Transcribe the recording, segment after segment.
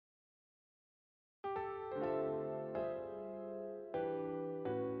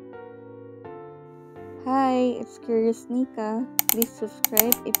Hi, it's Curious Nika. Please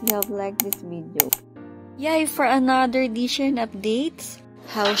subscribe if you have liked this video. Yay for another dyshen updates.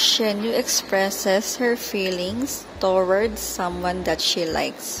 How Shen expresses her feelings towards someone that she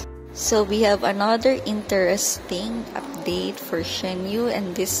likes. So we have another interesting update for Shen,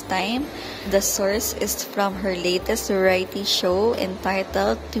 and this time the source is from her latest variety show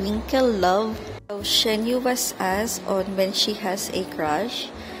entitled Twinkle Love. So Shen was asked on when she has a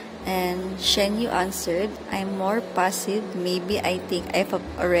crush, and Shen answered, "I'm more passive. Maybe I think I've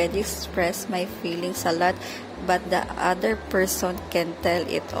already expressed my feelings a lot, but the other person can tell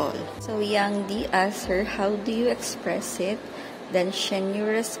it all." So Yang Di asked her, "How do you express it?" Then Shen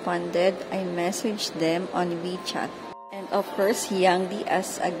responded, "I messaged them on WeChat." And of course, Yang Di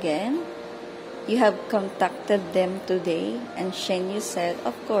asked again, "You have contacted them today?" And Shen said,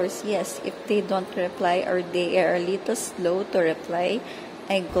 "Of course, yes. If they don't reply or they are a little slow to reply,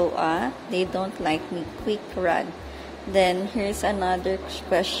 I go, they don't like me, quick run." Then here's another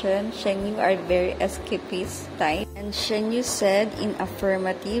question. Shen, you are very escapist type. And Shen said in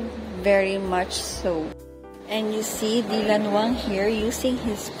affirmative, "Very much so." And you see Dylan Wang here using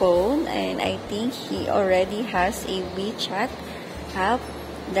his phone, and I think he already has a WeChat app.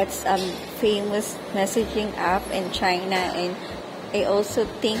 That's a famous messaging app in China, and I also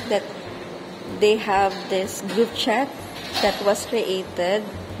think that they have this group chat that was created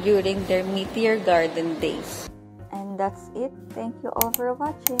during their Meteor Garden days. And that's it. Thank you all for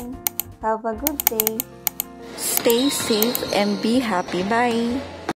watching. Have a good day. Stay safe and be happy. Bye!